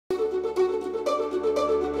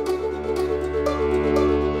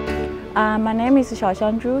My name is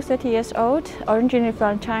Xiaoxiang Zhu, 30 years old, originally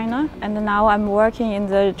from China, and now I'm working in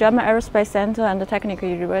the German Aerospace Center and the Technical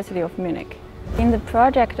University of Munich. In the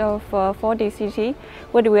project of 4D city,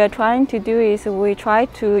 what we are trying to do is we try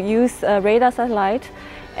to use a radar satellite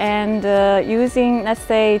and using, let's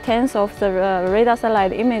say, tens of the radar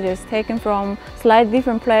satellite images taken from slightly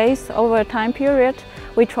different places over a time period,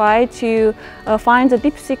 we try to find the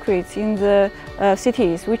deep secrets in the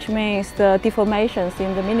cities, which means the deformations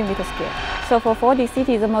in the millimeter scale. So for 4D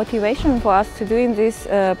city, the motivation for us to doing this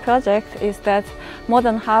project is that more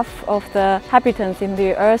than half of the inhabitants in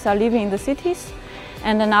the Earth are living in the cities,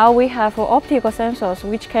 and now we have optical sensors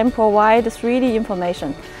which can provide 3D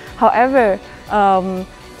information. However,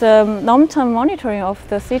 the long-term monitoring of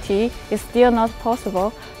the city is still not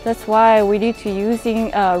possible. That's why we need to using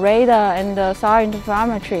radar and SAR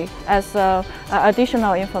interferometry as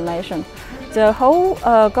additional information. The whole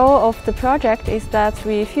goal of the project is that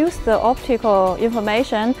we fuse the optical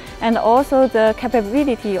information and also the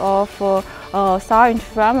capability of SAR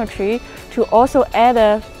interferometry to also add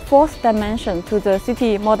a fourth dimension to the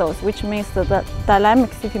city models, which means the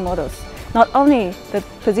dynamic city models. Not only the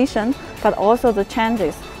position, but also the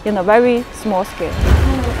changes in a very small scale.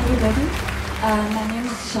 Hello everybody, my name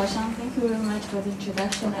is Xiaoxiang. Thank you very much for the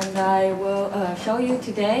introduction, and I will show you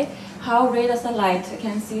today how radar satellite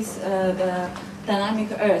can see the dynamic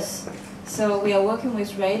Earth. So we are working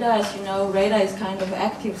with radar. As you know, radar is kind of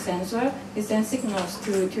active sensor. It sends signals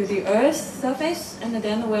to the Earth's surface, and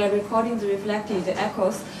then we are recording the reflected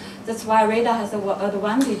echoes. That's why radar has an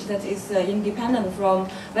advantage that is independent from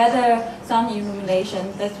weather, sun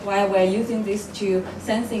illumination. That's why we're using this to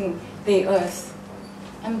sensing the Earth.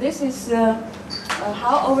 And this is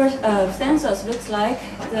how our sensors looks like.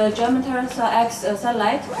 The German Terrestrial X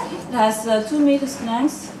satellite. It has 2 meters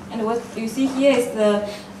length, and what you see here is the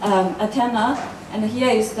antenna, and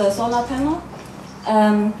here is the solar panel.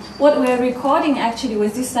 What we're recording actually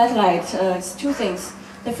with this satellite is two things.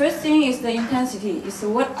 The first thing is the intensity, is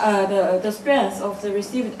what the strength of the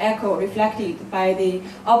received echo reflected by the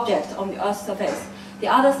object on the Earth's surface. The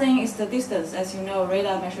other thing is the distance. As you know,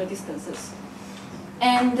 radar measures distances.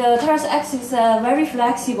 And Terrestrial X is a very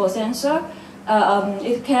flexible sensor.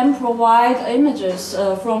 It can provide images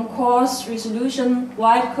from coarse resolution,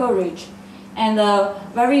 wide coverage, and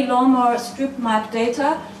very long strip map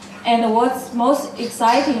data. And what's most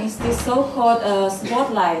exciting is this so-called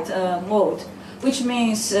spotlight mode, which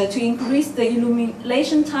means to increase the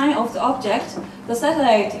illumination time of the object, the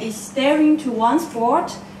satellite is staring to one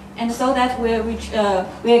spot, and so that we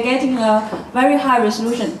are getting a very high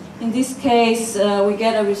resolution. In this case, we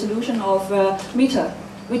get a resolution of meter,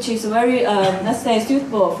 which is very, let's say,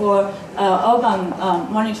 suitable for urban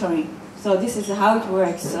monitoring. So this is how it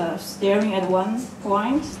works, staring at one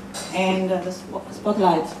point and the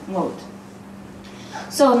spotlight mode.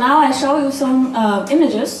 So now I show you some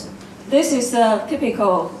images. This is a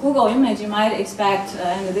typical Google image you might expect,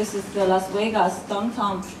 and this is the Las Vegas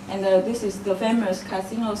downtown, and this is the famous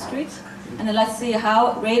Casino Street. And let's see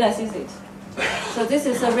how radar sees it. So this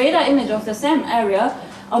is a radar image of the same area.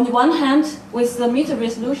 On the one hand, with the meter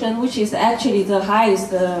resolution, which is actually the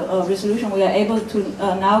highest resolution we are able to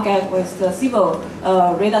now get with the civil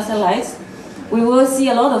radar satellites, we will see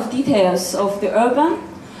a lot of details of the urban.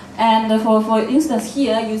 And for instance,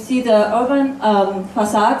 here you see the urban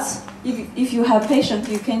facades. If you have patience,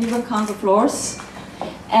 you can even count the floors.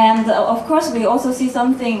 And of course, we also see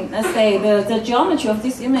something, let's say, the geometry of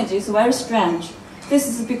this image is very strange. This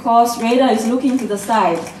is because radar is looking to the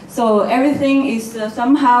side. So everything is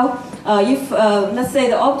somehow, if let's say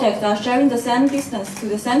the objects are sharing the same distance to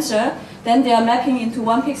the sensor, then they are mapping into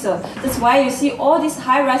one pixel. That's why you see all these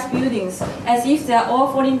high-rise buildings as if they are all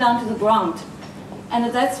falling down to the ground. And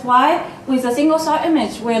that's why with a single SAR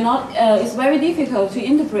image, it's very difficult to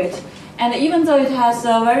interpret. And even though it has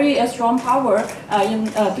a very strong power in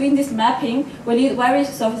doing this mapping, we need very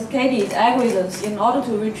sophisticated algorithms in order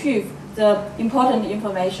to retrieve the important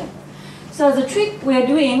information. So the trick we are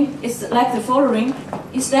doing is like the following.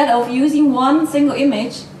 Instead of using one single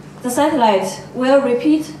image, the satellite will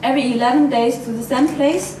repeat every 11 days to the same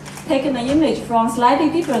place, taking an image from slightly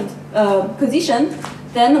different position.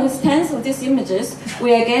 Then with tens of these images,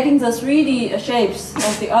 we are getting the 3D shapes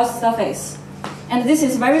of the Earth's surface. And this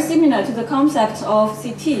is very similar to the concept of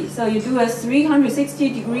CT. So you do a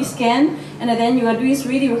 360-degree scan, and then you are doing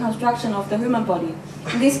 3D reconstruction of the human body.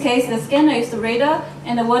 In this case, the scanner is the radar,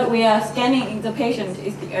 and what we are scanning in the patient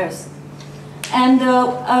is the Earth. And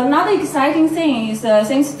another exciting thing is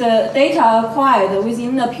since the data acquired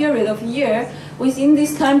within a period of a year, within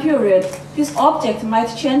this time period, this object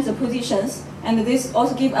might change the positions, and this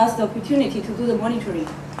also gives us the opportunity to do the monitoring.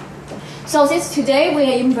 So since today we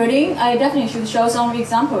are in Berlin, I definitely should show some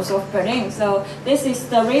examples of Berlin. So this is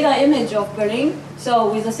the radar image of Berlin.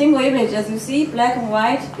 So with a single image, as you see, black and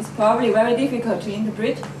white, it's probably very difficult to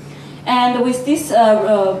interpret. And with this,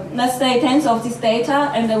 let's say, tens of this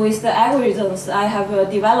data, and with the algorithms I have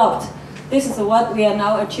developed, this is what we are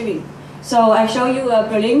now achieving. So I show you a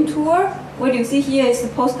Berlin tour. What you see here is the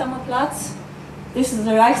Potsdamer Platz. This is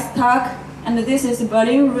the Reichstag, and this is the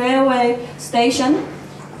Berlin railway station.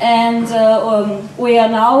 And we are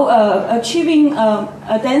now achieving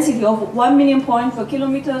a density of 1 million points per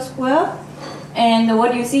kilometer square. And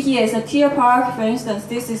what you see here is a tier park, for instance.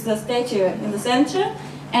 This is the statue in the center.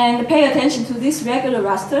 And pay attention to these regular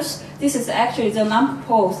rasters. This is actually the number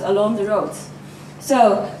poles along the roads.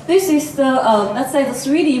 So this is the, let's say, the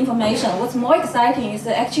 3D information. What's more exciting is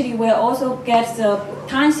that actually we also get the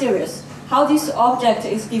time series, how this object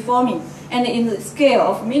is deforming, and in the scale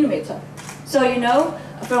of millimeter. So you know,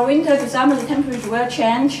 from winter to summer, the temperature will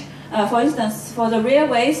change. For instance, for the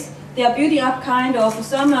railways, they are building up kind of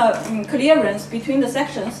summer clearance between the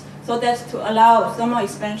sections so that to allow summer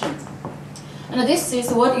expansion. And this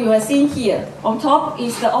is what you are seeing here. On top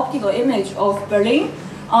is the optical image of Berlin,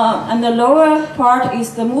 and the lower part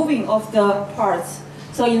is the moving of the parts.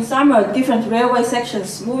 So in summer, different railway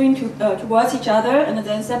sections moving towards each other and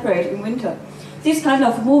then separate in winter. This kind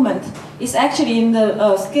of movement is actually in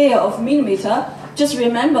the scale of millimeter. Just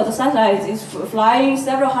remember the satellite is flying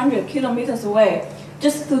several hundred kilometers away.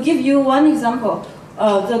 Just to give you one example,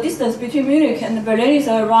 the distance between Munich and Berlin is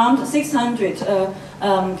around 600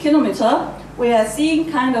 kilometers. We are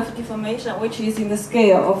seeing kind of deformation which is in the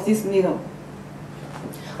scale of this needle.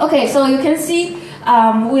 Okay, so you can see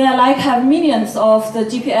we are like have millions of the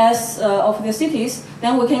GPS of the cities.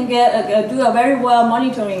 Then we can do a very well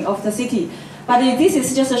monitoring of the city. But this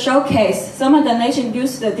is just a showcase. Some of the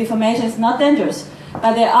nation-induced deformation is not dangerous.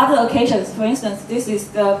 But there are other occasions. For instance, this is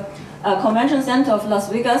the convention center of Las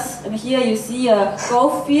Vegas. And here you see a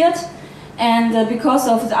golf field. And because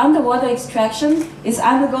of the underwater extraction, it's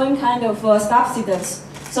undergoing kind of subsidence.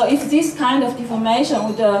 So if this kind of deformation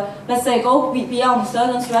would, let's say, go beyond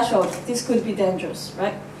certain threshold, this could be dangerous,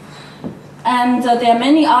 right? And there are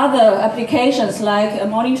many other applications like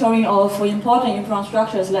monitoring of important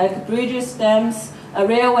infrastructures like bridges, dams,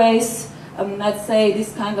 railways, let's say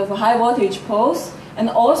this kind of high voltage poles, and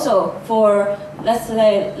also for, let's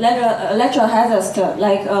say, electro hazards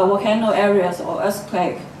like volcano areas or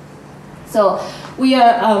earthquake. So we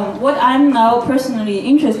are, what I'm now personally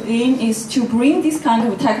interested in is to bring this kind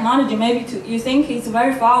of technology, maybe you think it's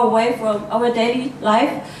very far away from our daily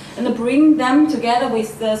life, and bring them together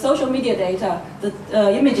with the social media data, the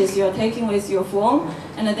images you're taking with your phone,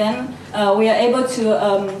 and then we are able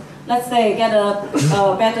to, let's say, get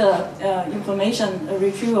a better information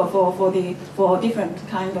retrieval for different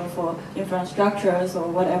kind of infrastructures or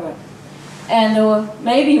whatever. And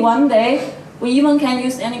maybe one day, we even can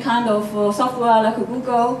use any kind of software like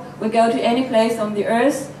Google. We go to any place on the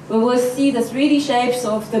earth. We will see the 3D shapes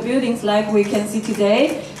of the buildings like we can see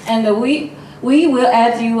today. And we will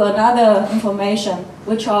add you another information,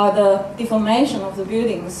 which are the deformation of the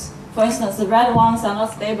buildings. For instance, the red ones are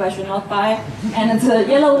not stable, I should not buy. And the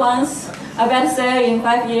yellow ones are better sell in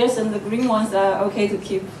 5 years, and the green ones are okay to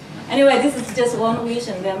keep. Anyway, this is just one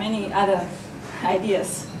vision. There are many other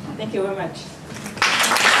ideas. Thank you very much.